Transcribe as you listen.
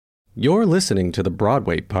You're listening to the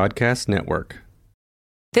Broadway Podcast Network.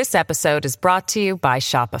 This episode is brought to you by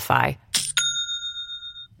Shopify.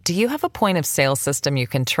 Do you have a point of sale system you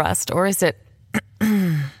can trust, or is it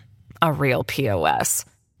a real POS?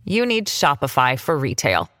 You need Shopify for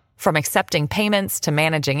retail. From accepting payments to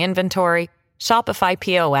managing inventory, Shopify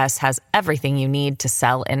POS has everything you need to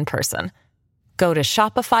sell in person. Go to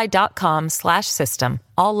shopify.com/system,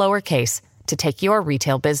 all lowercase, to take your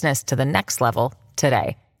retail business to the next level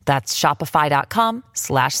today. That's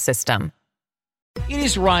shopify.com/system. It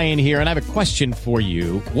is Ryan here, and I have a question for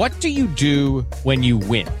you. What do you do when you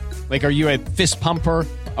win? Like, are you a fist pumper,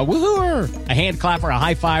 a woo-hooer, a hand clapper, a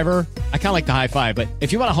high fiver? I kind of like the high five, but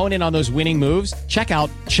if you want to hone in on those winning moves, check out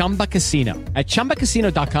Chumba Casino. At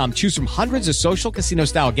ChumbaCasino.com, choose from hundreds of social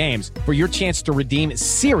casino-style games for your chance to redeem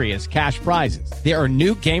serious cash prizes. There are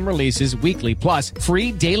new game releases weekly, plus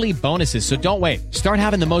free daily bonuses. So don't wait. Start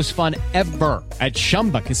having the most fun ever at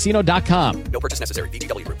ChumbaCasino.com. No purchase necessary.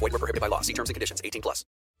 VGW Group. Void where prohibited by law. See terms and conditions. 18+.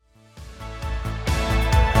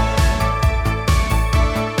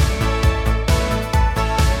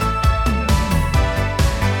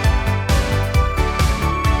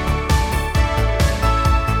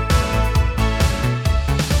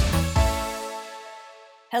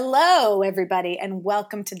 Hello, everybody, and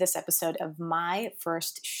welcome to this episode of My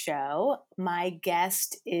First Show. My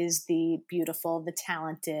guest is the beautiful, the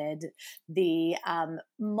talented, the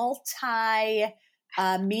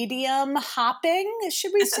multi-medium hopping,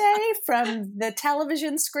 should we say, from the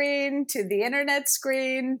television screen to the internet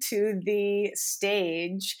screen to the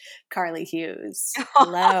stage, Carly Hughes.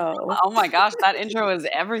 Hello. Oh my gosh, that intro is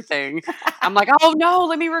everything. I'm like, oh no,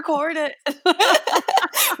 let me record it.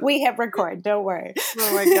 We have record, don't worry.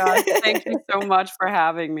 Oh my gosh, thank you so much for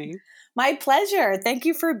having me. My pleasure. Thank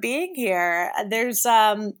you for being here. There's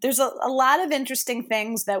a lot of interesting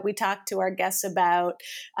things that we talk to our guests about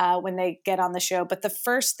when they get on the show. But the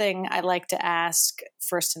first thing I like to ask,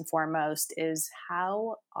 first and foremost, is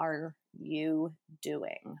how are you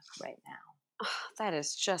doing right now? Oh, that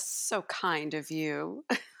is just so kind of you.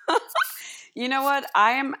 You know what?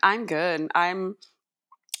 I'm good. I'm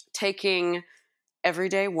taking every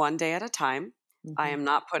day one day at a time. Mm-hmm. I am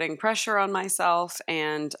not putting pressure on myself,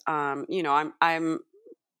 and I'm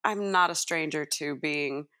not a stranger to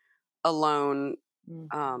being alone,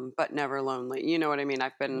 but never lonely. You know what I mean?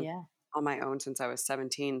 I've been on my own since I was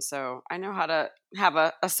 17, so I know how to have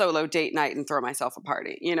a solo date night and throw myself a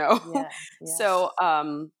party. You know, So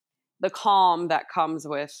the calm that comes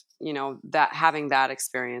with that having that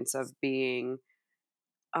experience of being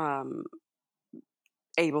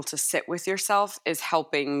able to sit with yourself is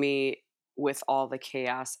helping me with all the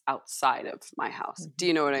chaos outside of my house. Do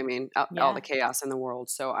you know what I mean? All the chaos in the world.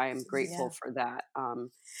 So I am grateful for that.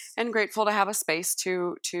 And grateful to have a space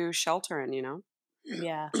to shelter in,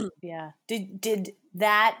 Yeah. Did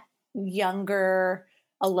that younger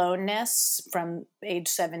aloneness from age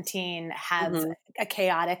 17 have a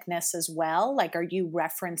chaoticness as well? Like, are you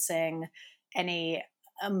referencing any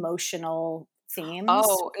emotional themes?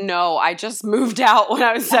 Oh, no. I just moved out when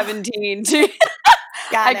I was 17 too.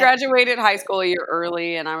 I graduated high school a year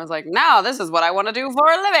early, and I was like, no, this is what I want to do for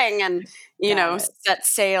a living. And, set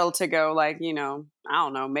sail to go I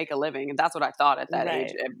don't know, make a living. And that's what I thought at that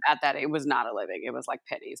age. At that age, it was not a living. It was like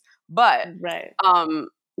pennies. But,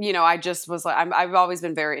 I just was like, I've always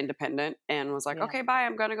been very independent and was like, okay, bye.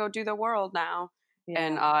 I'm going to go do the world now.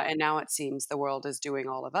 Yeah. And now it seems the world is doing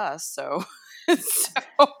all of us. So,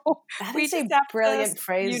 that is a brilliant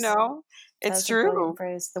phrase. It's true.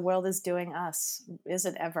 Phrase. The world is doing us. Is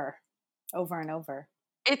it ever? Over and over.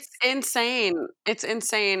 It's insane.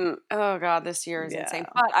 Oh God, this year is insane.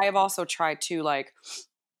 But I have also tried to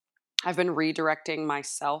I've been redirecting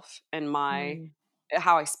myself and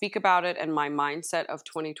how I speak about it and my mindset of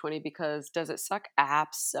 2020, because does it suck?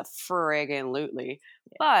 Abso-friggin-lutely.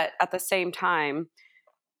 Yeah. But at the same time,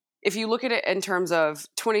 if you look at it in terms of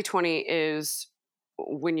 2020 is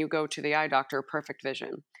when you go to the eye doctor, perfect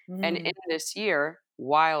vision. And in this year,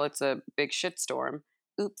 while it's a big shitstorm,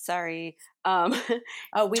 oops, sorry.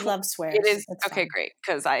 We love swears. It is okay, great,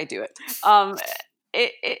 because I do it.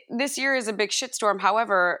 This year is a big shitstorm.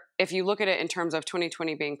 However, if you look at it in terms of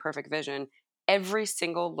 2020 being perfect vision, every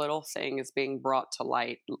single little thing is being brought to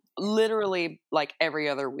light, literally like every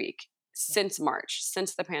other week since March,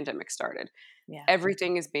 since the pandemic started. Yeah.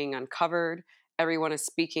 Everything is being uncovered. Everyone is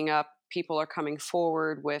speaking up. People are coming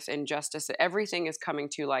forward with injustice. Everything is coming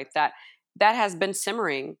to light that has been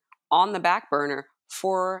simmering on the back burner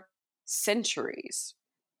for centuries,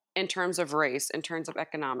 in terms of race, in terms of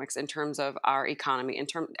economics, in terms of our economy,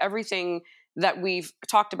 everything that we've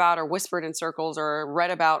talked about or whispered in circles or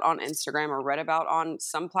read about on Instagram or read about on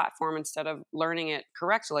some platform instead of learning it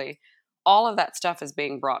correctly, all of that stuff is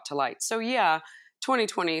being brought to light. So yeah,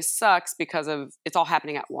 2020 sucks because of it's all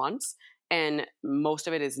happening at once and most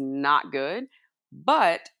of it is not good,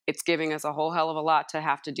 but it's giving us a whole hell of a lot to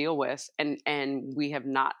have to deal with, and we have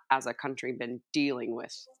not as a country been dealing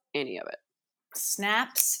with any of it.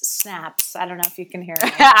 Snaps. I don't know if you can hear me.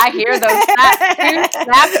 I hear those snaps too,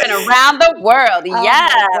 snapping around the world. Oh Yeah.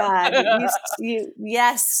 my God.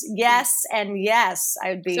 Yes, and yes.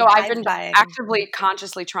 I would be So I've been high-fiving. actively,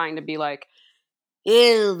 consciously trying to be like,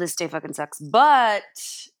 ew, this day fucking sucks. But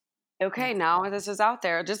okay, now this is out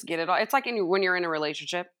there. Just get it all. It's like when you're in a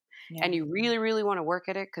relationship and you really, really want to work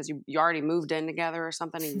at it because you already moved in together or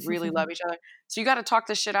something and you really love each other. So you got to talk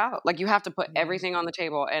this shit out. Like you have to put everything on the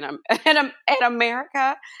table. And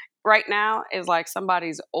America right now is like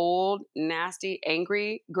somebody's old, nasty,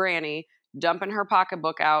 angry granny dumping her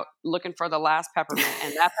pocketbook out looking for the last peppermint.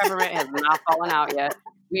 And that peppermint has not fallen out yet.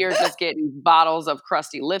 We are just getting bottles of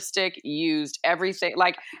crusty lipstick, used everything.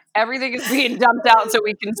 Like everything is being dumped out so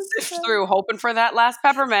we can sift through hoping for that last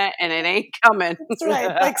peppermint and it ain't coming. That's right.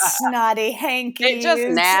 Like snotty hankies. It's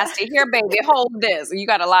just nasty. Here, baby, hold this. You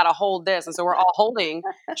got a lot of hold this. And so we're all holding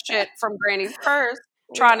shit from Granny's purse,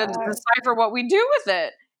 trying to decipher what we do with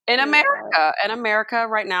it. In America. And America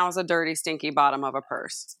right now is a dirty, stinky bottom of a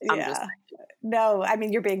purse. I'm just saying. No, I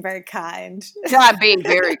mean, you're being very kind. I'm being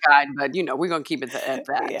very kind, but we're going to keep it at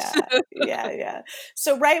that. Yeah.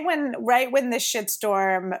 So right when this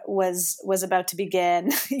shitstorm was about to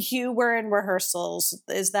begin, you were in rehearsals.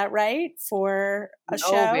 Is that right? For a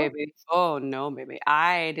show? No, baby. Oh, no, baby.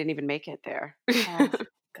 I didn't even make it there. Oh,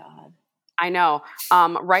 God. I know.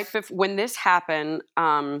 Right before when this happened,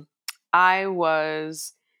 I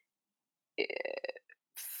was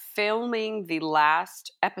filming the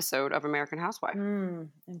last episode of American Housewife.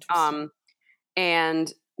 Interesting.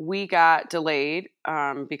 And we got delayed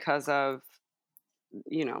because of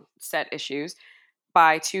set issues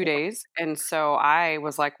by 2 days. And so I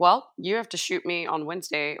was like, well, you have to shoot me on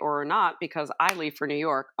Wednesday or not because I leave for New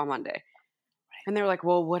York on Monday. And they were like,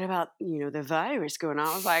 well, what about, the virus going on?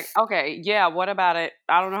 I was like, okay, yeah, what about it?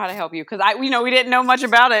 I don't know how to help you. Cause we didn't know much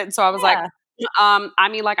about it. And so I was like,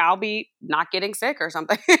 I'll be not getting sick or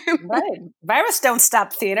something. Right. Virus don't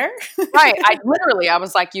stop theater. Right. I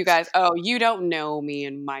was like, you guys, you don't know me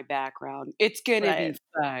and my background. It's going to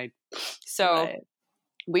be fine. So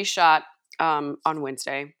we shot on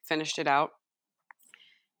Wednesday, finished it out.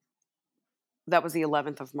 That was the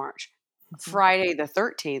 11th of March. Mm-hmm. Friday the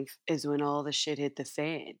 13th is when all the shit hit the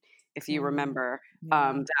fan. If you remember,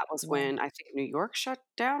 that was when I think New York shut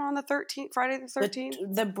down on the 13th, Friday the 13th.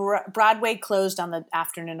 The Broadway closed on the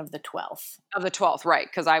afternoon of the 12th. Of the 12th, right.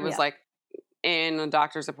 Because I was like in a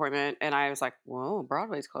doctor's appointment and I was like, whoa,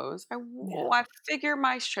 Broadway's closed. I figure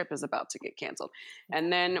my trip is about to get canceled. And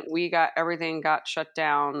then everything got shut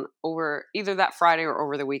down over either that Friday or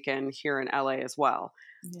over the weekend here in LA as well.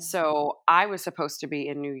 Yeah. So I was supposed to be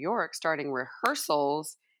in New York starting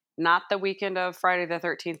rehearsals not the weekend of Friday the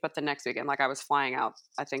 13th, but the next weekend. Like I was flying out,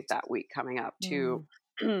 I think that week coming up to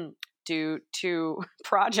do 2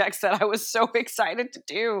 projects that I was so excited to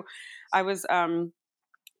do. I was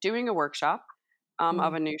doing a workshop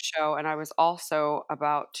of a new show, and I was also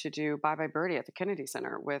about to do Bye Bye Birdie at the Kennedy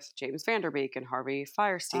Center with James Van Der Beek and Harvey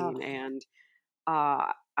Fierstein, and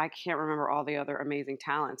I can't remember all the other amazing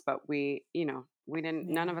talents, but we didn't.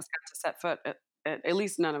 None of us got to set foot at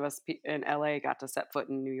least none of us in LA got to set foot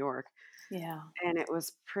in New York. Yeah. And it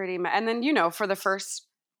was pretty, and then, for the first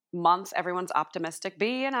month, everyone's optimistic,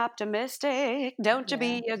 being optimistic. Don't you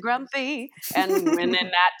be a grumpy. And then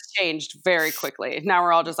that changed very quickly. Now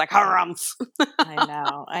we're all just like, harumph.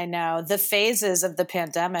 I know. The phases of the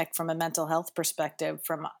pandemic from a mental health perspective,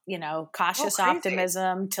 from, cautious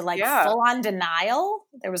optimism to full on denial.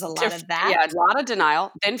 There was a lot of that. Yeah, a lot of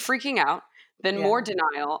denial, then freaking out. Then more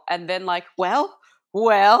denial, and then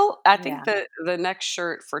well, I think the next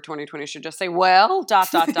shirt for 2020 should just say, well, ...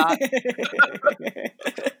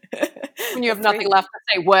 When you have nothing left to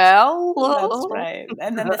say, well. That's right.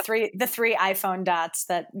 And then the three iPhone dots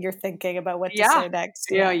that you're thinking about what to say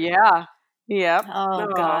next. Yeah.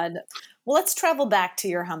 Oh, God. Well, let's travel back to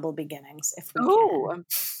your humble beginnings, if we can.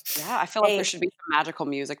 Yeah, I feel like there should be some magical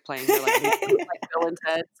music playing here, like Bill and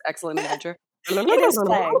Ted's Excellent Adventure. It is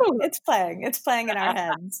playing. It's playing. It's playing in our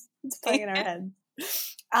heads. It's playing in our heads.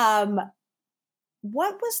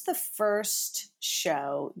 What was the first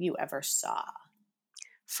show you ever saw?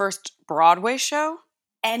 First Broadway show?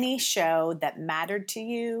 Any show that mattered to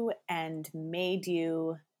you and made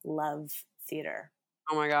you love theater.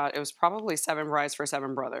 Oh my God. It was probably Seven Brides for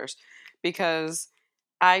Seven Brothers because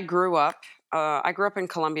I grew up in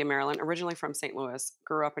Columbia, Maryland, originally from St. Louis,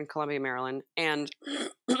 grew up in Columbia, Maryland. And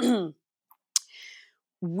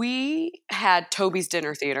we had Toby's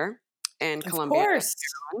Dinner Theater in Of Columbia, course.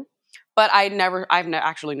 Maryland, but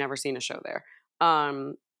actually never seen a show there.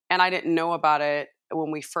 And I didn't know about it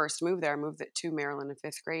when we first moved there. I moved it to Maryland in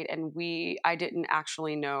 5th grade, and I didn't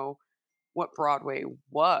actually know what Broadway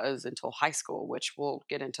was until high school, which we'll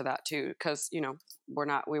get into that too. Cause we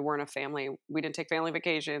weren't a family. We didn't take family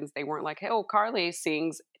vacations. They weren't like, hey, oh, Carly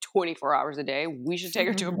sings 24 hours a day. We should take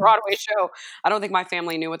her to a Broadway show. I don't think my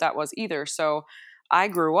family knew what that was either. So I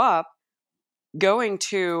grew up going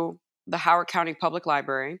to the Howard County Public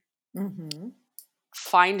Library,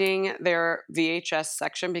 finding their VHS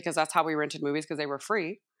section, because that's how we rented movies, because they were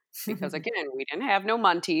free. Because again, we didn't have no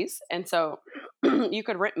munties. And so you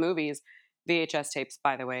could rent movies. VHS tapes,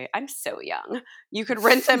 by the way. I'm so young. You could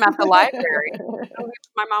rent them at the library.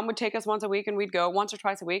 My mom would take us once a week, and we'd go once or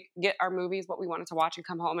twice a week, get our movies, what we wanted to watch, and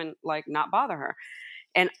come home and like not bother her.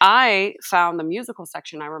 And I found the musical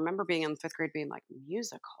section. I remember being in 5th grade being like,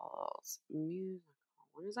 musicals,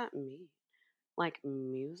 what does that mean? Like,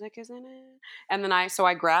 music is in it? And then I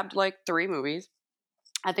grabbed like 3 movies.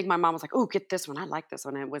 I think my mom was like, oh, get this one. I like this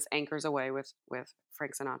one. And it was Anchors Away with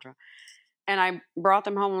Frank Sinatra. And I brought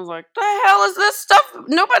them home and was like, the hell is this stuff?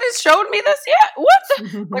 Nobody's showed me this yet.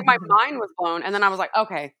 What? Like, my mind was blown. And then I was like,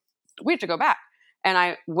 okay, we have to go back. And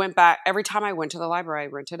I went back. Every time I went to the library, I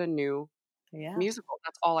rented a new musical.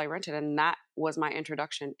 That's all I rented. And that was my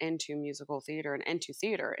introduction into musical theater and into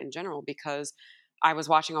theater in general, because I was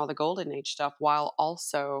watching all the Golden Age stuff while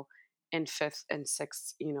also in 5th and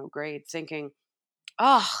 6th, grade, thinking,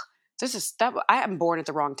 oh, I am born at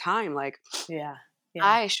the wrong time. Like,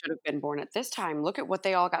 I should have been born at this time. Look at what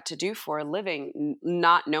they all got to do for a living,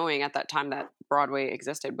 not knowing at that time that Broadway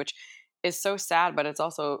existed, which is so sad, but it's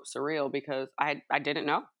also surreal because I didn't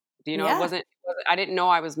know. I didn't know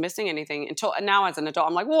I was missing anything until now as an adult.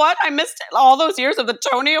 I'm like, what? I missed all those years of the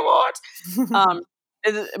Tony Awards.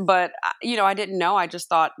 But I didn't know. I just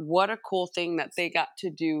thought, what a cool thing that they got to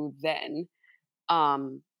do then,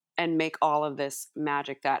 and make all of this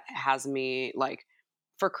magic that has me like.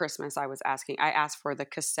 For Christmas, I asked for the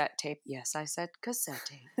cassette tape. Yes, I said cassette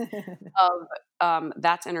tape of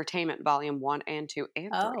That's Entertainment Volume 1 and 2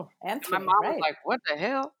 and 3. Oh, and 3. My mom was like, what the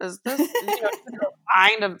hell is this?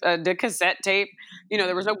 Find the cassette tape.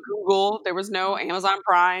 There was no Google. There was no Amazon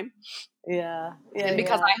Prime. Yeah. And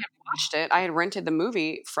because I had watched it, I had rented the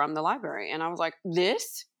movie from the library. And I was like,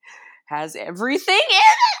 this has everything in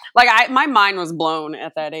it. Like my mind was blown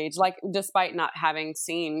at that age. Like, despite not having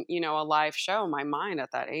seen, a live show, my mind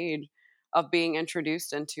at that age of being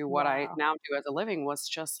introduced into what I now do as a living was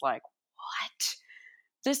just like,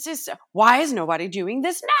 what? Why is nobody doing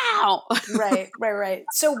this now? Right.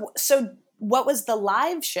 So what was the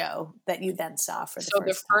live show that you then saw for the first time?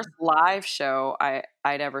 So the first live show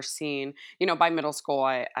I'd ever seen, by middle school,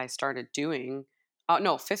 I started doing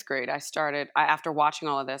 5th grade. After watching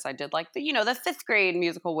all of this, I did like the 5th grade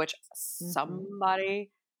musical, which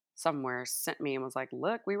somebody somewhere sent me and was like,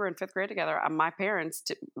 look, we were in 5th grade together. My parents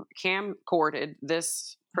camcorded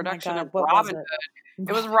this production of Robin Hood.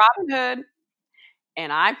 It was Robin Hood.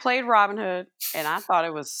 And I played Robin Hood, and I thought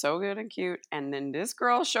it was so good and cute. And then this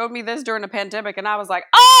girl showed me this during the pandemic, and I was like,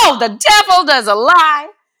 oh, the devil does a lie.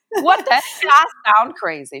 What the hell? I sound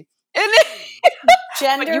crazy.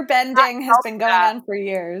 Gender bending has been going on for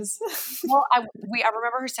years. Well, I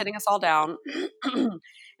remember her sitting us all down,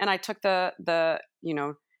 and I took the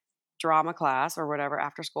drama class or whatever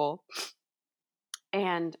after school,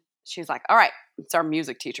 and she's like, all right, it's our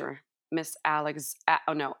music teacher, Miss Alice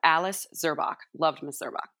Zerbach. Loved Miss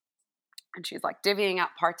Zerbach. And she's like divvying out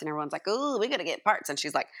parts, and everyone's like, oh, we gotta get parts. And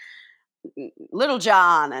she's like, Little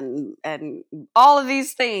John and all of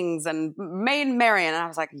these things and Maiden Marian. And I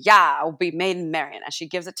was like, yeah, I'll be Maiden Marian. And she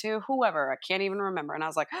gives it to whoever. I can't even remember. And I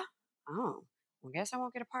was like, oh, well, guess I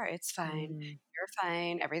won't get a part. It's fine. You're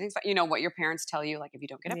fine. Everything's fine. You know what your parents tell you, like, if you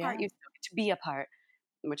don't get a part, you still get to be a part.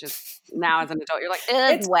 Which is now as an adult, you're like,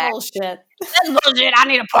 it's bullshit. It's bullshit. I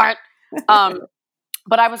need a part.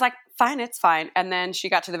 But I was like, fine, it's fine. And then she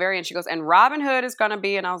got to the very end. She goes, and Robin Hood is going to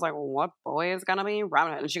be, and I was like, well, what boy is going to be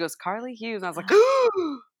Robin Hood? And she goes, Carly Hughes. And I was like,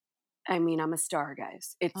 I mean, I'm a star,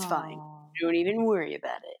 guys. It's fine. Don't even worry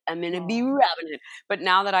about it. I'm going to be Robin Hood. But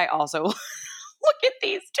now that I also look at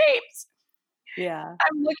these tapes,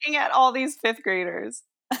 I'm looking at all these 5th graders.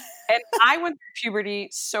 And I went through puberty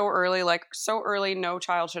so early, no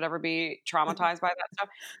child should ever be traumatized by that stuff.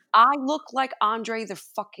 I look like Andre the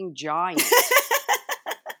fucking Giant.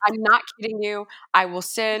 I'm not kidding you. I will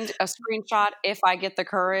send a screenshot if I get the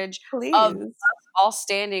courage of us Please. all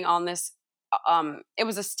standing on this. It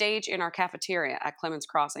was a stage in our cafeteria at Clemens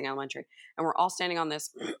Crossing Elementary, and we're all standing on this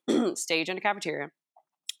stage in a cafeteria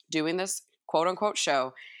doing this quote unquote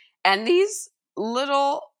show, and these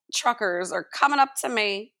little truckers are coming up to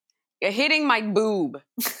me, hitting my boob.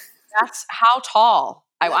 That's how tall.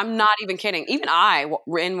 I'm not even kidding. Even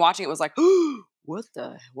in watching it, was like,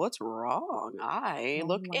 what's wrong? I Oh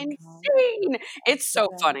look my God. insane. It's so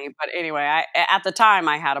funny. But anyway, at the time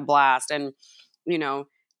I had a blast, and,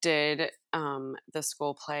 did the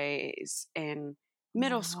school plays in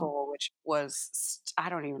middle Wow. school, which was, I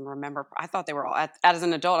don't even remember. I thought they were all, as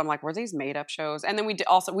an adult, I'm like, were these made up shows? And then we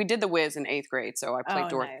did the Wiz in 8th grade. So I played Oh,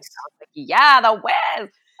 Dorothy. nice. I was like, yeah, the Wiz.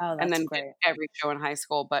 Oh, And that's then did great. every show in high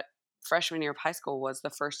school. But freshman year of high school was the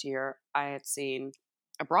first year I had seen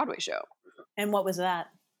a Broadway show. And what was that?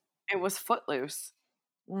 It was Footloose.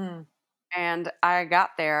 Mm. And I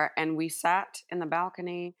got there and we sat in the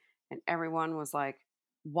balcony and everyone was like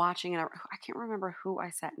watching. And I can't remember who I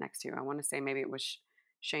sat next to. I want to say maybe it was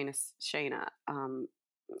Shayna.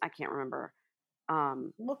 I can't remember.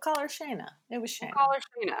 We'll call her Shayna. It was We'll Shayna. call her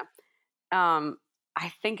Shayna.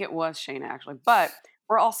 I think it was Shayna actually. But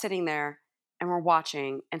we're all sitting there and we're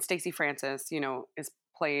watching. And Stacey Francis, is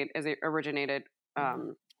played as it originated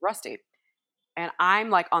Rusty. And I'm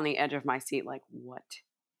like on the edge of my seat, like, what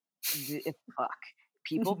the fuck?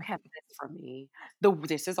 People kept this from me.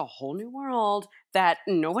 This is a whole new world that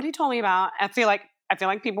nobody told me about. I feel like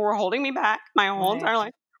people were holding me back my whole entire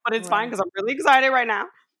life, but it's fine Right. because I'm really excited right now.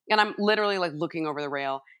 And I'm literally like looking over the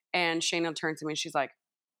rail, and Shayna turns to me and she's like,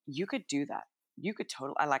 "You could do that. You could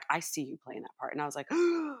totally. I see you playing that part." And I was like,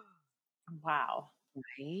 Wow.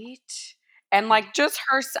 right. And like just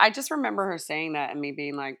her, I just remember her saying that and me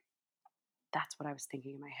being like, that's what I was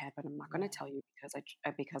thinking in my head, but I'm not going to tell you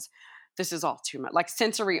because this is all too much, like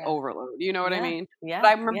sensory overload. You know what I Yeah. mean? Yeah. But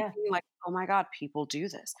I remember Yeah. being like, oh my God, people do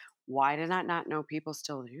this. Why did I not know people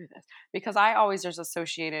still do this? Because I always just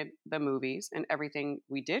associated the movies and everything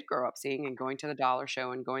we did grow up seeing and going to the dollar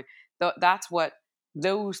show and going, that's what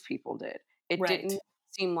those people did. It Right. didn't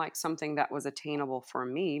seem like something that was attainable for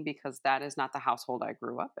me because that is not the household I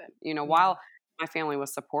grew up in. While my family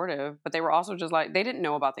was supportive, but they were also just like, they didn't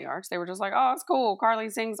know about the arts. They were just like, oh, it's cool. Carly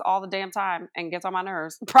sings all the damn time and gets on my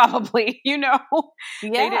nerves. Probably, They didn't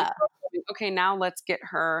Yeah. okay, now let's get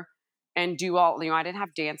her and do all, I didn't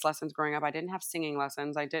have dance lessons growing up. I didn't have singing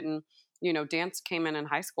lessons. I didn't, dance came in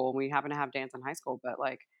high school. We happened to have dance in high school, but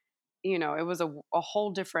it was a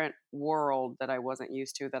whole different world that I wasn't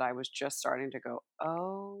used to, that I was just starting to go,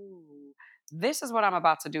 oh, this is what I'm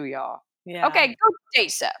about to do, y'all. Yeah. Okay, go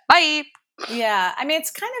Jason. Bye. Yeah, I mean it's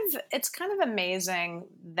kind of amazing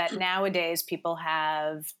that nowadays people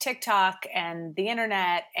have TikTok and the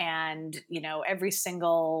internet and every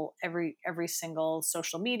single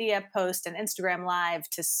social media post and Instagram live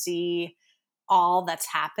to see all that's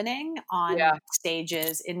happening Yeah. on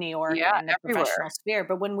stages in New York Yeah, and the everywhere. professional sphere.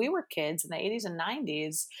 But when we were kids in the 80s and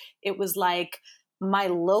 90s, it was like my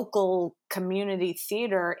local community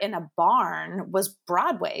theater in a barn was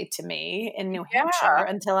Broadway to me in New Hampshire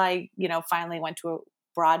until I, finally went to a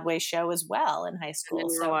Broadway show as well in high And school. then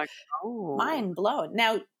you were So like, oh. mind blown.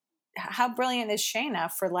 Now, how brilliant is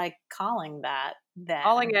Shayna for like calling that then?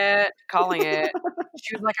 Calling it.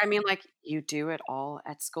 She was like, I mean, like, you do it all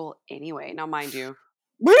at school anyway. Now, mind you,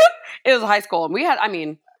 it was high school. And we had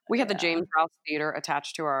the James Rouse Theater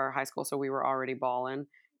attached to our high school, so we were already balling.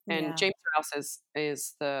 And Yeah. James Rouse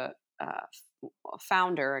is the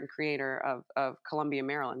founder and creator of Columbia,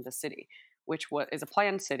 Maryland, the city, which is a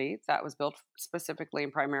planned city that was built specifically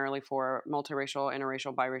and primarily for multiracial,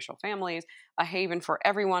 interracial, biracial families, a haven for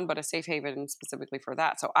everyone, but a safe haven specifically for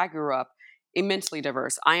that. So I grew up immensely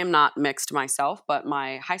diverse. I am not mixed myself, but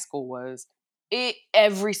my high school was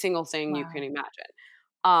every single thing you can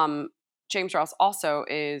imagine. James Rouse also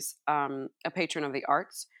is a patron of the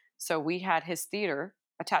arts. So we had his theater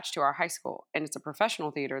attached to our high school, and it's a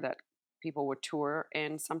professional theater that people would tour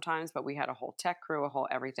in sometimes, but we had a whole tech crew, a whole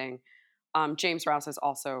everything. James Rouse is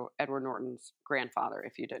also Edward Norton's grandfather,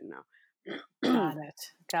 if you didn't know. Got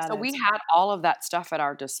it. So we had all of that stuff at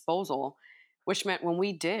our disposal, which meant when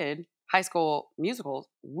we did high school musicals,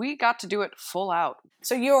 we got to do it full out.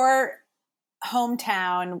 So your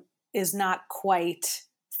hometown is not quite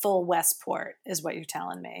full Westport, is what you're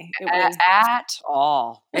telling me. It was At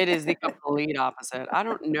all. It is the complete opposite. I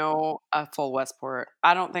don't know a full Westport.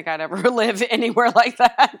 I don't think I'd ever live anywhere like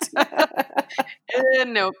that.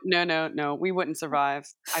 No. We wouldn't survive.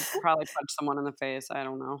 I'd probably punch someone in the face. I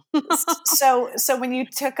don't know. So when you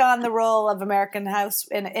took on the role of American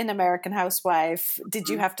Housewife, did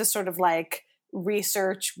you have to sort of like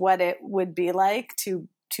research what it would be like to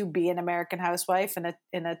be an American housewife in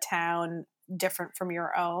a town different from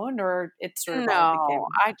your own, or it sort of all became No,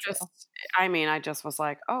 natural? I just was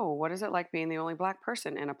like, oh, what is it like being the only Black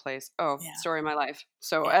person in a place? Oh, Yeah. story of my life.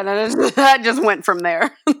 So, Yeah. and then I just went from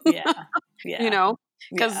there, Yeah. Yeah. you know,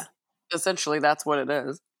 because Yeah. essentially that's what it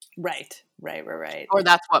is. Right. Or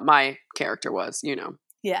that's what my character was, you know.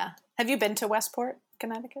 Yeah. Have you been to Westport,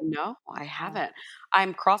 Connecticut? No, I haven't.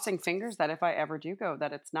 I'm crossing fingers that if I ever do go,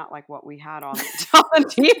 that it's not like what we had on the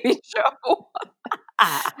TV show.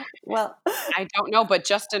 Well, I don't know, but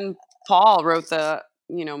Justin Paul wrote the,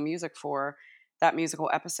 music for that musical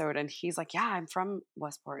episode, and he's like, "Yeah, I'm from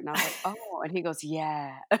Westport," and I was like, "Oh," and he goes,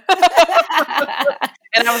 "Yeah," and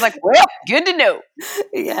I was like, "Well, good to know."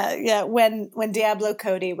 yeah. When Diablo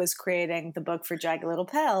Cody was creating the book for Jagged Little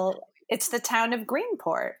Pill, it's the town of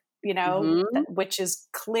Greenport, Mhm. which is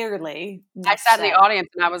clearly I not sat in the so. audience,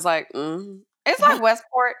 and I was like, "It's like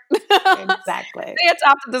Westport." Exactly. Say it's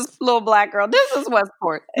after this little Black girl. This is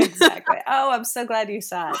Westport. Exactly. Oh, I'm so glad you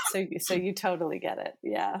saw it. So you totally get it.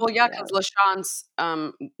 Yeah. Well, yeah, Yeah. because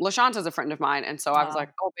LaShawn's is a friend of mine, and so I was Oh,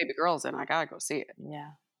 like, "Oh, Baby Girl's in. I gotta go see it."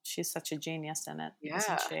 yeah. She's such a genius in it, Yeah,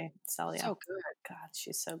 isn't she? Celia. so good. God,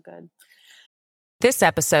 she's so good. This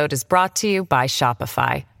episode is brought to you by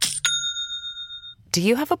Shopify. Do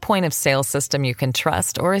you have a point of sale system you can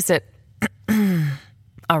trust, or is it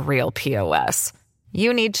a real POS?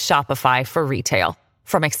 You need Shopify for retail.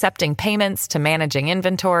 From accepting payments to managing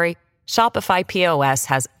inventory, Shopify POS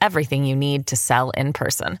has everything you need to sell in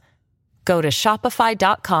person. Go to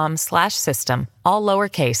shopify.com/system, all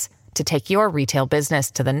lowercase, to take your retail business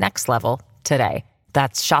to the next level today.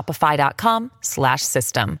 That's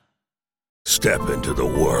shopify.com/system. Step into the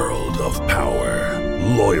world of power,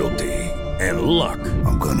 loyalty, and luck.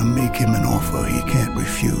 I'm gonna make him an offer he can't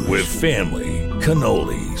refuse. With family,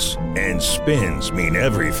 cannolis, and spins mean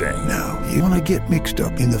everything. Now, you wanna get mixed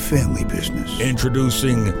up in the family business.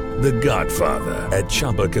 Introducing The Godfather at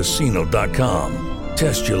ChumbaCasino.com.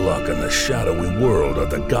 Test your luck in the shadowy world of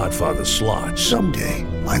The Godfather slot. Someday,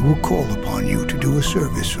 I will call upon you to do a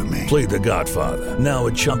service for me. Play The Godfather now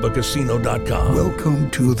at ChumbaCasino.com. Welcome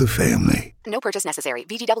to the family. No purchase necessary.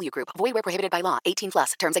 VGW Group. Void where prohibited by law.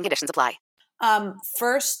 18+. Terms and conditions apply.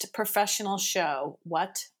 First professional show.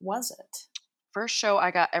 What was it? First show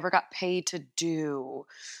I ever got paid to do.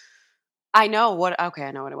 I know what it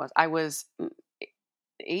was. I was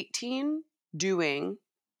 18 doing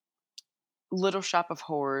Little Shop of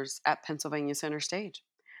Horrors at Pennsylvania Center Stage.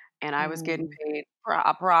 And I was getting paid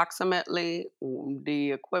approximately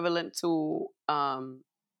the equivalent to an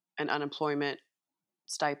unemployment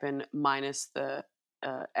stipend minus the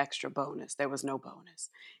extra bonus. There was no bonus.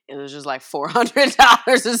 It was just like $400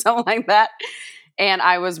 or something like that. And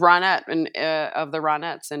I was Ronette of the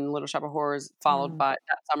Ronettes in Little Shop of Horrors, followed by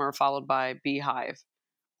Beehive.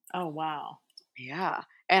 Oh, wow. Yeah.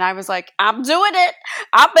 And I was like, I'm doing it.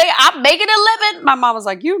 I'm making a living. My mom was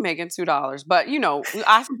like, you're making $2. But,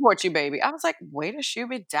 I support you, baby. I was like, way to shoot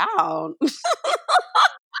me down.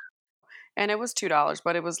 And it was $2,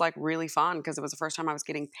 but it was like really fun because it was the first time I was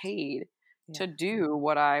getting paid to do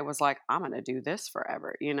what I was like, I'm going to do this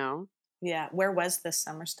forever, Yeah. Where was this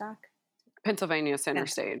summer stock? Pennsylvania Center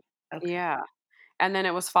Stage. Okay. Yeah. And then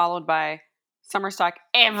it was followed by summer stock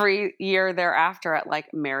every year thereafter at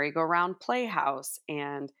like Merry-Go-Round Playhouse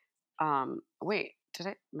and did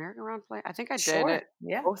I Merry-Go-Round Play? I think I did it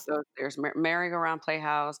both those years. Merry-Go-Round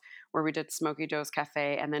Playhouse where we did Smokey Joe's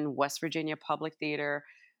Cafe, and then West Virginia Public Theater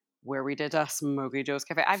where we did Smokey Joe's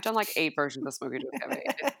Cafe. I've done like 8 versions of Smokey Joe's Cafe.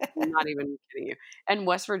 I'm not even kidding you. And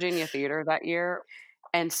West Virginia Theater that year.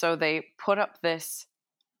 And so they put up this,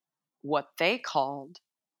 what they called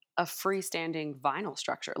a freestanding vinyl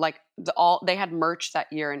structure. Like they had merch that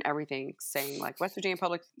year and everything saying like West Virginia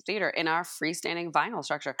Public Theater in our freestanding vinyl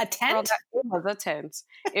structure. A tent? It was a tent.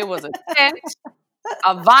 It was a tent,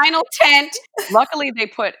 a vinyl tent. Luckily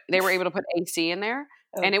they were able to put AC in there.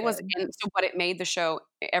 And it was, but it made the show,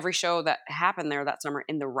 every show that happened there that summer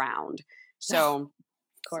in the round. So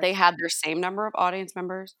they had their same number of audience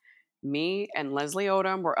members. Me and Leslie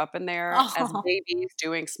Odom were up in there as babies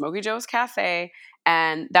doing Smokey Joe's Cafe.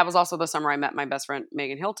 And that was also the summer I met my best friend,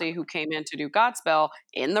 Megan Hilty, who came in to do Godspell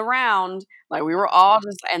in the round. Like we were all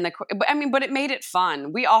just, but it made it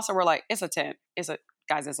fun. We also were like, it's a tent.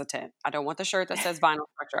 guys, it's a tent. I don't want the shirt that says vinyl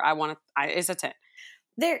structure. It's a tent.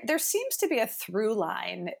 There seems to be a through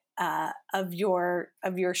line of your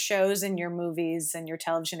shows and your movies and your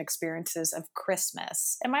television experiences of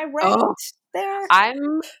Christmas. Am I right there?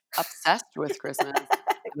 I'm obsessed with Christmas.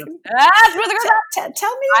 Tell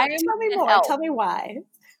me more. Tell me why.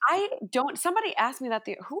 Somebody asked me that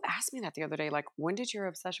who asked me that the other day? Like, when did your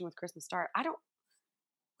obsession with Christmas start?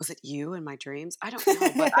 Was it you in my dreams? I don't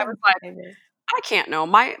know. But I was like, I can't know.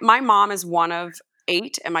 My mom is one of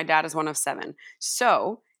 8 and my dad is one of 7.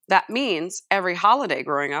 So that means every holiday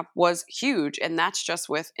growing up was huge. And that's just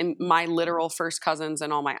with my literal first cousins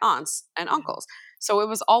and all my aunts and uncles. So it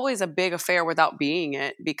was always a big affair without being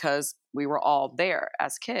it because we were all there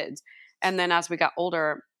as kids. And then as we got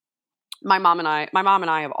older, my mom and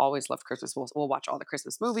I have always loved Christmas. We'll watch all the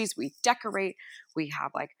Christmas movies. We decorate. We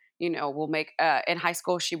have we'll make, in high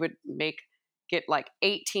school, she would get like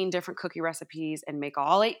 18 different cookie recipes and make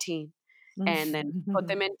all 18 and then put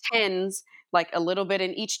them in tins, like a little bit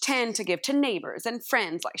in each tin to give to neighbors and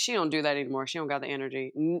friends. Like, she don't do that anymore. She don't got the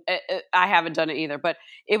energy. I haven't done it either, but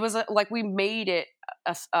it was like we made it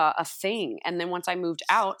a thing. And then once I moved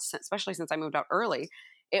out, especially since I moved out early,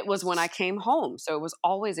 it was when I came home. So it was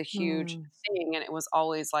always a huge thing. And it was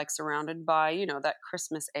always like surrounded by, that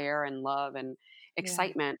Christmas air and love and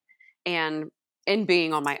excitement and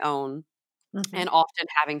being on my own and often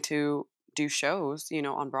having to do shows,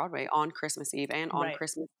 on Broadway on Christmas Eve and on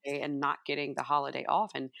Christmas Day and not getting the holiday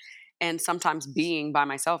off and sometimes being by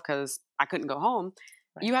myself because I couldn't go home.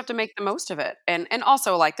 Right. You have to make the most of it. And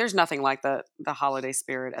also, like, there's nothing like the holiday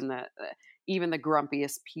spirit and even the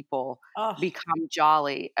grumpiest people become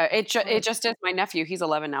jolly. It just is. My nephew, he's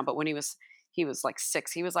 11 now, but when he was like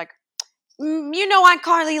 6, he was like, Aunt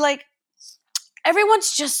Carly, like,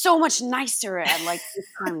 everyone's just so much nicer at like this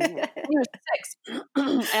time of year. He was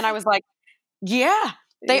 6. And I was like, yeah,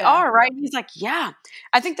 they are, right? He's like, yeah.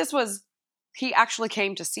 I think he actually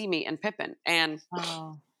came to see me in Pippin. And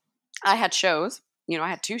I had shows, I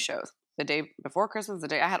had 2 shows. The day before Christmas,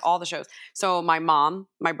 I had all the shows. So my mom,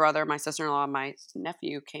 my brother, my sister-in-law, and my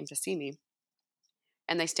nephew came to see me.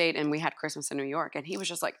 And they stayed and we had Christmas in New York. And he was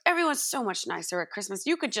just like, everyone's so much nicer at Christmas.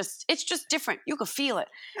 It's just different. You could feel it.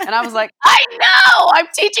 And I was like, I know, I'm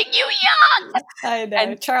teaching you young. I know.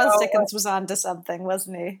 And Charles Dickens was on to something,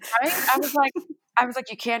 wasn't he? Right? I was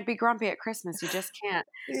like, you can't be grumpy at Christmas. You just can't.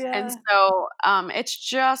 Yeah. And so it's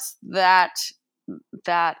just that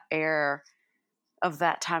air of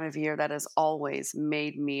that time of year that has always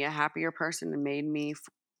made me a happier person and made me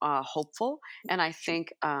hopeful. And I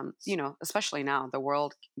think, especially now, the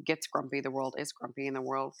world gets grumpy. The world is grumpy, and the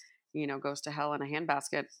world, goes to hell in a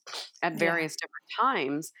handbasket at various different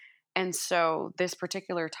times. And so this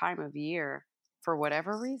particular time of year, for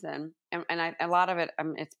whatever reason, a lot of it,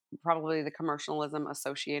 it's probably the commercialism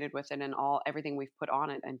associated with it and everything we've put on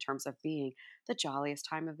it in terms of being the jolliest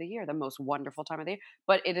time of the year, the most wonderful time of the year.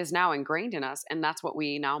 But it is now ingrained in us, and that's what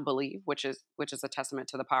we now believe, which is a testament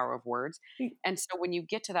to the power of words. And so when you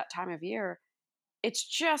get to that time of year, it's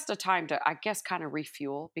just a time to, I guess, kind of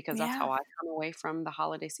refuel, because that's how I come away from the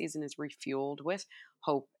holiday season, is refueled with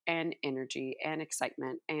hope and energy and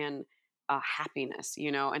excitement and happiness,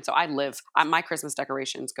 and so my Christmas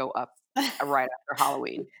decorations go up right after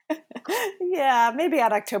Halloween. Yeah, maybe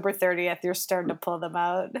on October 30th you're starting to pull them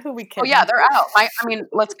out. Who we kidding? Oh yeah, they're out.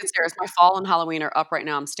 Let's get serious. My fall and Halloween are up right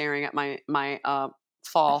now. I'm staring at my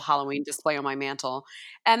fall Halloween display on my mantle,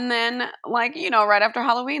 and then right after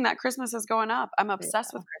Halloween, that Christmas is going up. I'm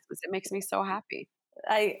obsessed with Christmas. It makes me so happy.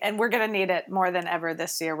 And we're going to need it more than ever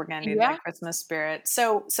this year. We're going to need that Christmas spirit.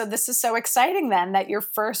 So this is so exciting then that your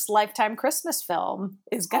first Lifetime Christmas film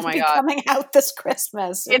is going to be coming out this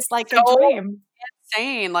Christmas. It's like so a dream.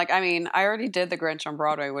 Insane. I already did The Grinch on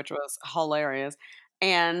Broadway, which was hilarious.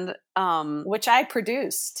 And which I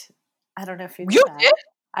produced. I don't know if you knew that. Did?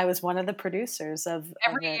 I was one of the producers of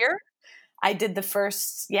every year. I did the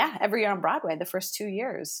first, every year on Broadway, the first 2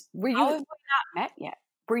 years. How have we not met yet?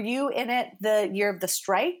 Were you in it the year of the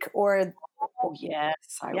strike or? Oh yes,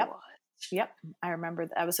 I was. Yep, I remember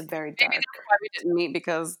that was a very dark. Maybe that's why we didn't meet,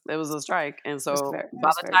 because it was a strike, and so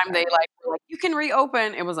by the time they were like, you can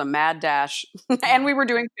reopen, it was a mad dash, and we were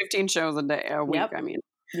doing 15 shows a week.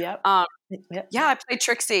 Yep. I played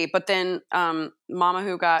Trixie, but then Mama,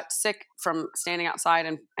 who got sick from standing outside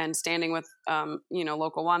and standing with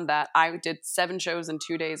Local One, that I did 7 shows in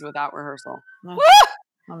 2 days without rehearsal.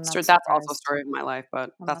 That's also a story of my life,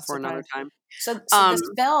 but that's for another time. So this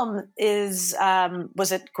film is,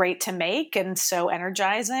 was it great to make and so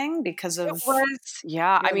energizing because of?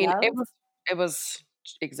 It was, it was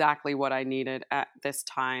exactly what I needed at this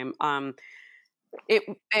time.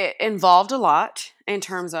 It involved a lot in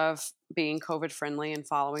terms of being COVID friendly and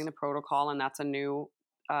following the protocol, and that's a new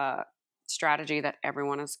strategy that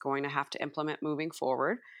everyone is going to have to implement moving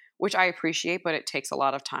forward, which I appreciate, but it takes a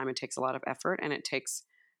lot of time, it takes a lot of effort, and it takes,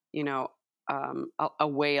 you know,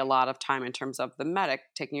 away a lot of time in terms of the medic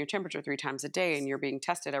taking your temperature 3 times a day, and you're being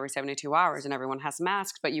tested every 72 hours, and everyone has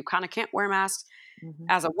masks, but you kind of can't wear masks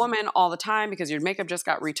as a woman all the time because your makeup just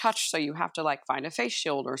got retouched, so you have to like find a face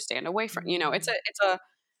shield or stand away from, you know, it's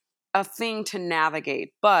a thing to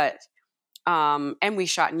navigate. But and we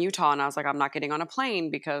shot in Utah, and I was like, I'm not getting on a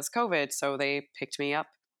plane because COVID, so they picked me up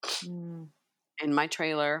in my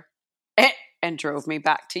trailer and drove me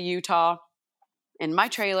back to Utah in my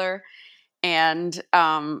trailer. And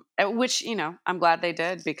which, you know, I'm glad they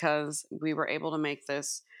did, because we were able to make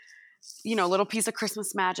this, you know, little piece of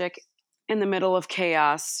Christmas magic in the middle of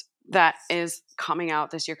chaos that is coming out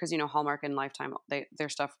this year. Because, you know, Hallmark and Lifetime, their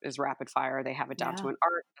stuff is rapid fire. They have it down to an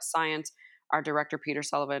art, a science. Our director, Peter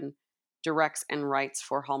Sullivan, directs and writes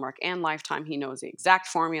for Hallmark and Lifetime. He knows the exact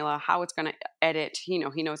formula, how it's going to edit. You know,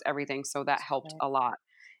 he knows everything. So that helped a lot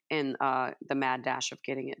in the mad dash of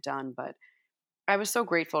getting it done. But I was so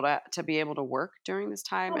grateful to be able to work during this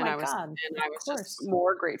time. And I was just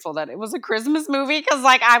more grateful that it was a Christmas movie, because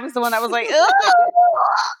like I was the one that was like,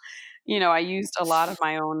 you know, I used a lot of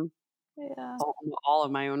my own, all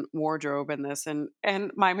of my own wardrobe in this.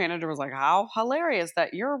 And my manager was like, how hilarious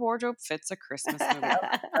that your wardrobe fits a Christmas movie.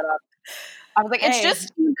 I was like, it's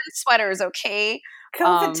just sweaters, okay?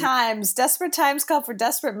 COVID times, desperate times call for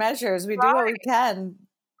desperate measures. We do what we can.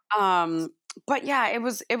 But yeah, it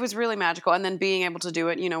was really magical. And then being able to do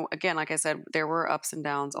it, you know, again, like I said, there were ups and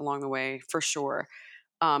downs along the way for sure,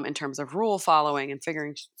 in terms of rule following and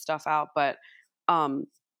figuring stuff out. But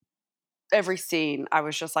every scene, I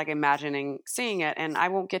was just like imagining seeing it. And I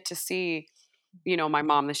won't get to see, you know, my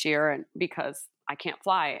mom this year, and because I can't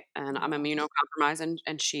fly, and I'm immunocompromised,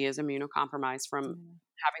 and she is immunocompromised from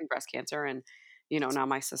having breast cancer. And, you know, now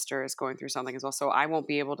my sister is going through something as well. So I won't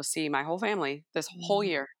be able to see my whole family this whole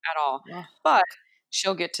year at all. But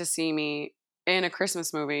she'll get to see me in a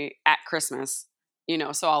Christmas movie at Christmas, you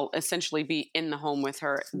know, so I'll essentially be in the home with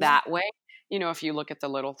her that way, you know, if you look at the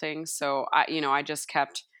little things. So I just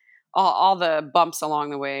kept all the bumps along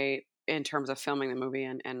the way in terms of filming the movie,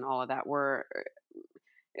 and all of that were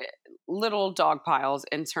little dog piles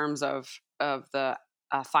in terms of the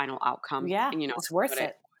final outcome. Yeah, and, you know, it's worth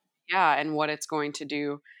it. And what it's going to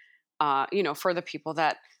do, you know, for the people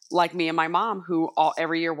that, like me and my mom, who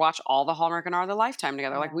every year watch all the Hallmark and all the Lifetime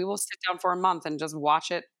together. Like we will sit down for a month and just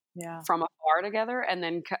watch it from afar together, and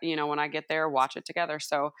then, you know, when I get there, watch it together.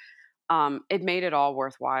 So it made it all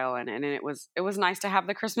worthwhile, and it was nice to have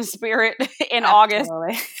the Christmas spirit in August,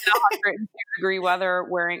 in 100-degree weather,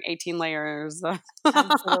 wearing 18 layers.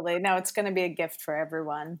 Absolutely. No, it's going to be a gift for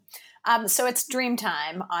everyone. So it's Dream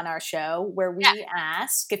Time on our show, where we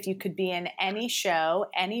ask if you could be in any show,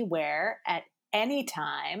 anywhere, at any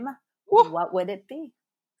time, what would it be?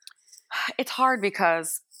 It's hard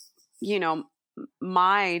because, you know,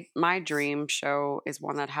 my dream show is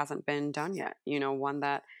one that hasn't been done yet. You know, one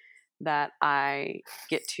that I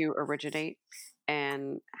get to originate,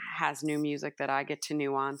 and has new music that I get to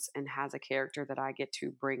nuance, and has a character that I get to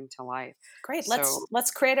bring to life. Great.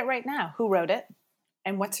 Let's create it right now. Who wrote it?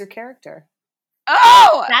 And what's your character?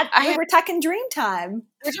 Oh, we're talking Dream Time.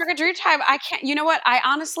 We're talking Dream Time. I can't, you know what? I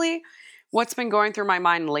honestly, what's been going through my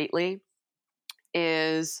mind lately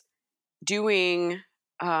is doing,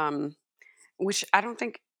 which I don't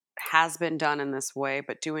think has been done in this way,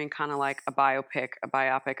 but doing kind of like a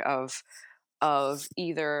biopic of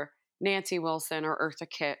either Nancy Wilson or Eartha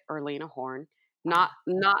Kitt or Lena Horne. Not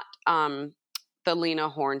the Lena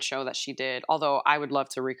Horne show that she did, although I would love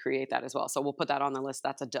to recreate that as well. So we'll put that on the list.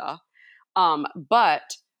 That's a duh. But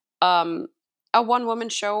a one-woman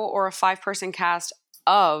show or a 5-person cast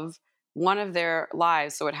of one of their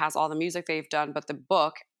lives. So it has all the music they've done, but the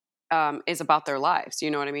book is about their lives. You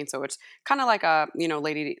know what I mean? So it's kind of like a, you know,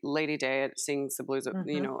 Lady Day sings the blues,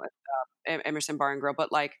 you know, Emerson Bar and Grill,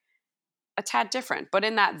 but like a tad different. But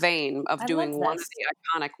in that vein of doing one of the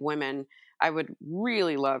iconic women, I would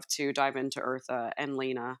really love to dive into Eartha and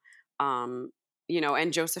Lena, you know,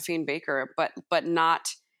 and Josephine Baker, but not.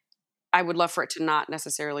 I would love for it to not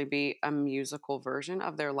necessarily be a musical version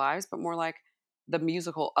of their lives, but more like the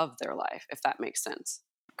musical of their life, if that makes sense.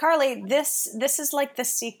 Carly, this is like The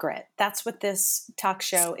Secret. That's what this talk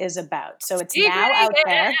show is about. So it's now out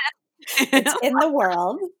there. It's in the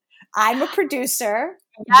world. I'm a producer.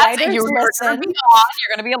 Writers listen. You're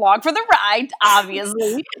going to be along for the ride,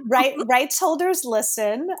 obviously. Rights holders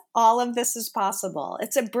listen. All of this is possible.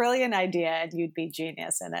 It's a brilliant idea, and you'd be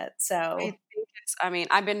genius in it. So thank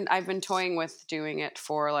I've been toying with doing it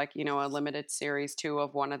for like, a limited series too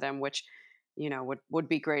of one of them, which, would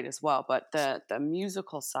be great as well. But the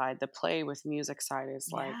musical side, the play with music side is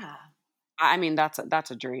like,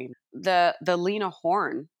 that's a dream. The Lena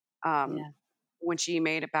Horne, when she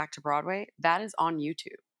made it back to Broadway, that is on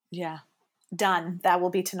YouTube. Yeah. Done. That will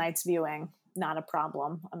be tonight's viewing. Not a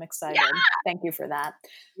problem. I'm excited. Yeah! Thank you for that.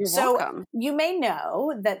 You're welcome. You may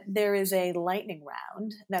know that there is a lightning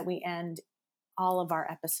round that we end all of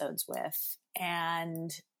our episodes with.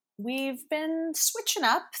 And we've been switching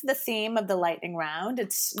up the theme of the lightning round.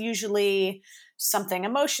 It's usually something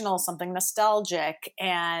emotional, something nostalgic,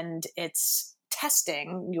 and it's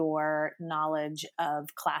testing your knowledge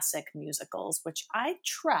of classic musicals, which I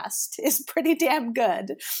trust is pretty damn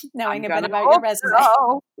good, knowing a bit about your resume.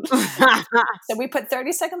 So we put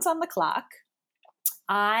 30 seconds on the clock.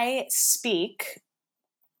 I speak,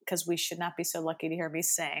 because we should not be so lucky to hear me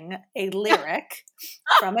sing, a lyric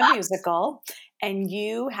from a musical, and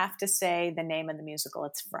you have to say the name of the musical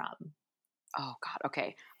it's from. Oh, God.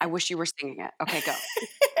 Okay. I wish you were singing it. Okay, go.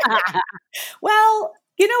 Well,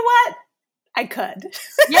 you know what? I could.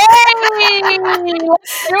 Yay!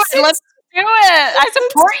 Let's do it. I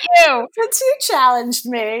support you. Since you challenged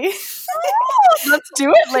me. Let's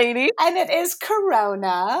do it, lady. And it is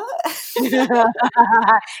Corona.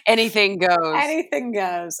 Anything goes. Anything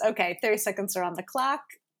goes. Okay, 30 seconds are on the clock.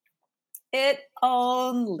 It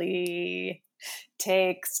only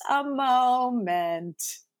takes a moment.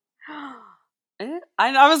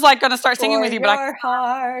 I was like going to start singing with you, but your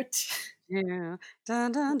heart. Yeah.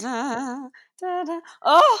 Dun, dun, dun, dun, dun.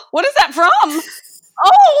 Oh, what is that from?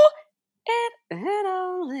 Oh, it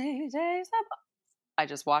only takes a... I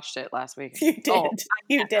just watched it last week. You did. Oh,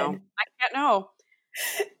 you did. I can't know.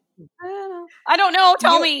 I don't know.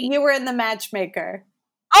 Tell me. You were in The Matchmaker.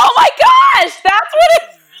 Oh my gosh, that's what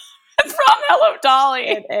it's from. Hello, Dolly.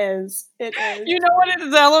 It is. It is. You know what it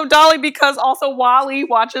is? Hello, Dolly, because also Wally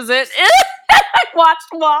watches it. I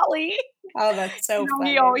watched Wally. Oh, that's so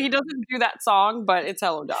funny. He doesn't do that song, but it's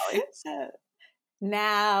Hello, Dolly.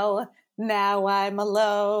 Now I'm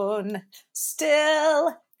alone,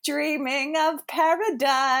 still dreaming of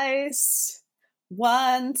paradise.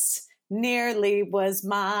 Once nearly was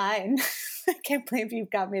mine. I can't believe you've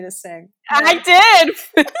got me to sing. I did.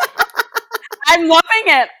 I'm loving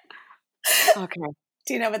it. Okay.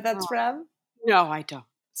 Do you know what that's from? No, I don't.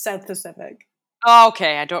 South Pacific.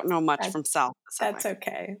 Okay, I don't know much from South Pacific. That's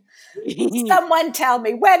okay. Someone tell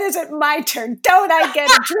me, when is it my turn? Don't I get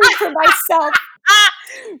a drink for myself?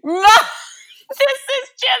 This is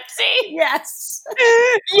Gypsy. Yes.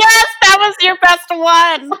 Yes, that was your best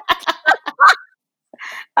one.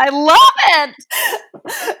 I love it.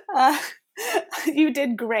 You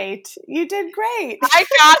did great. You did great. I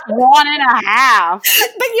got 1.5.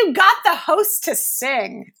 But you got the host to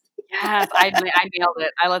sing. Yes, I nailed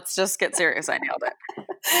it. Let's just get serious. I nailed it.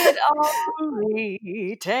 It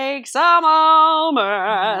only takes a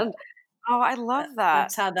moment. Oh, I love that.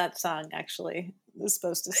 That's how that song actually is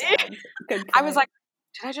supposed to sound. Good point. I was like,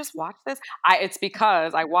 did I just watch this? It's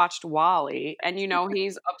because I watched Wally, and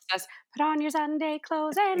he's obsessed. Put on your Sunday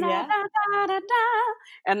clothes and da, da, da, da.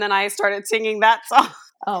 And then I started singing that song.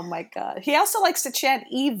 Oh my God! He also likes to chant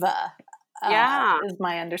Eva. Yeah, is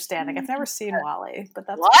my understanding. I've never seen Wally, but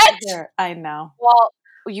that's what I know. Well,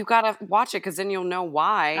 you gotta watch it because then you'll know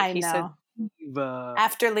why. I know. Said Eva.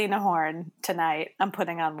 After Lena Horne tonight, I'm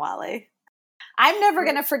putting on Wally. I'm never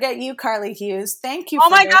going to forget you, Carly Hughes. Thank you for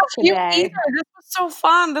my gosh, today. you either. This was so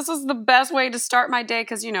fun. This was the best way to start my day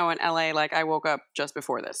because, in LA, like I woke up just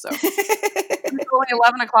before this. So it's only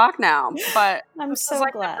 11 o'clock now. But I'm so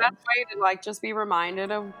glad. The best way to just be reminded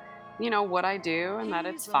of, what I do and that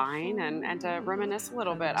it's fine and to reminisce a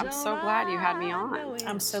little bit. I'm so glad you had me on.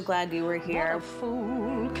 I'm so glad you were here. A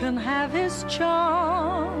fool can have his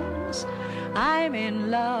charms. I'm in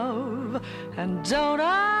love, and don't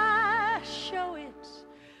I show it?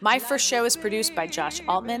 My First Show is produced by Josh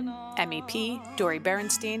Altman, MEP, Dori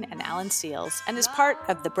Berenstein, and Alan Seals, and is part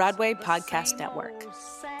of the Broadway Podcast Network.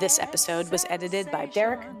 This episode was edited by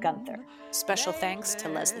Derek Gunther. Special thanks to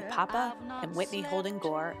Leslie Papa and Whitney Holden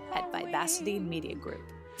Gore at Vivacity Media Group.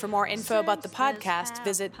 For more info about the podcast,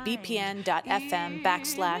 visit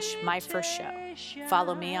bpn.fm/myfirstshow.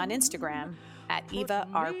 Follow me on Instagram at Eva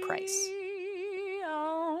R. Price.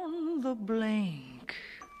 On the blink,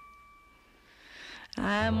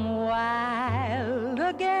 I'm wild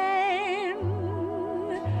again,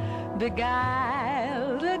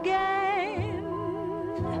 beguiled again,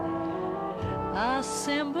 a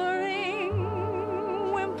simpering,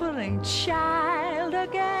 whimpering child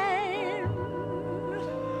again,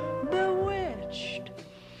 bewitched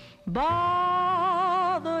by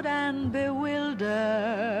and bewildered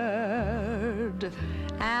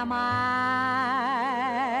am I.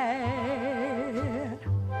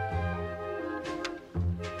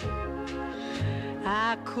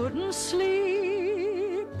 I couldn't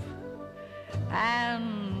sleep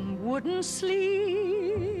and wouldn't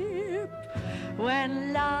sleep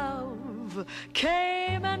when love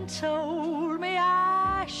came and told me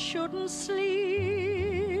I shouldn't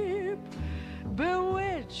sleep.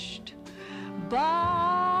 Bewitched,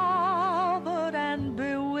 bothered and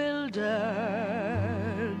bewildered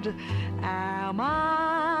am I.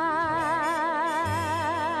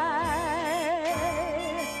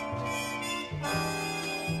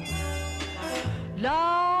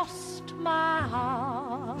 Lost my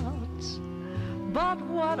heart, but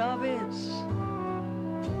what of it?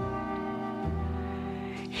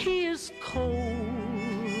 He is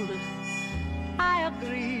cold, I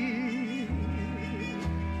agree.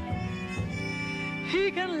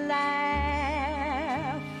 He can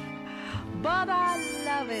laugh, but I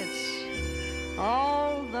love it,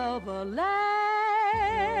 although the laughs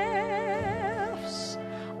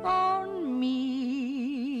on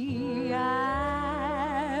me.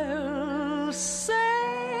 I'll sing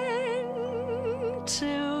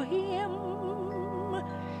to him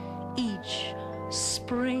each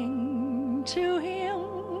spring, to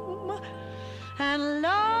him, and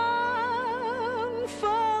long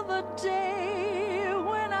for the day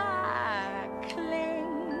when I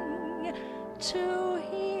cling to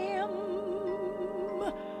him.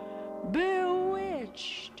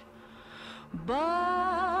 Bewitched,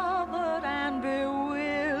 bothered and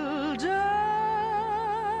bewildered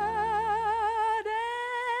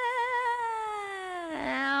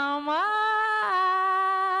am I.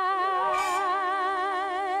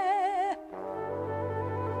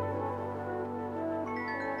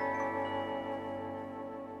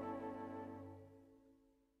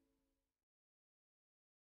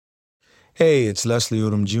 Hey, it's Leslie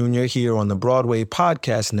Odom Jr. here on the Broadway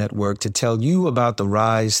Podcast Network to tell you about the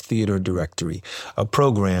Rise Theater Directory, a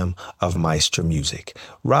program of Maestro Music.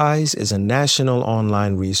 Rise is a national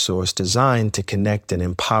online resource designed to connect and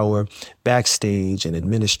empower backstage and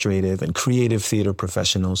administrative and creative theater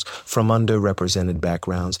professionals from underrepresented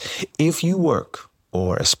backgrounds. If you work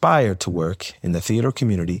or aspire to work in the theater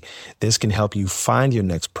community, this can help you find your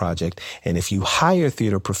next project. And if you hire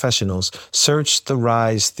theater professionals, search the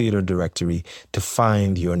Rise Theater Directory to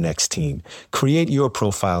find your next team. Create your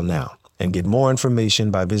profile now and get more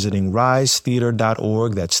information by visiting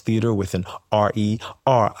risetheater.org. That's theater with an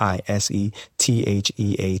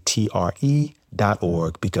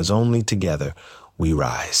RISETHEATRE.org, because only together we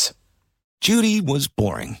rise. Judy was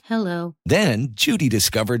boring. Hello. Then Judy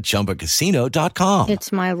discovered ChumbaCasino.com.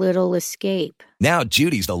 It's my little escape. Now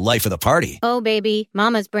Judy's the life of the party. Oh, baby,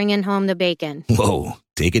 mama's bringing home the bacon. Whoa,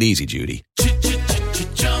 take it easy, Judy.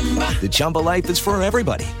 The Chumba life is for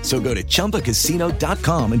everybody. So go to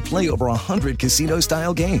ChumbaCasino.com and play over 100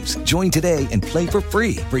 casino-style games. Join today and play for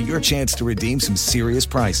free for your chance to redeem some serious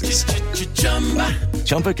prizes.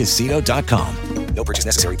 ChumbaCasino.com. No purchase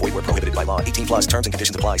necessary. Void where prohibited by law. 18+ terms and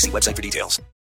conditions apply. See website for details.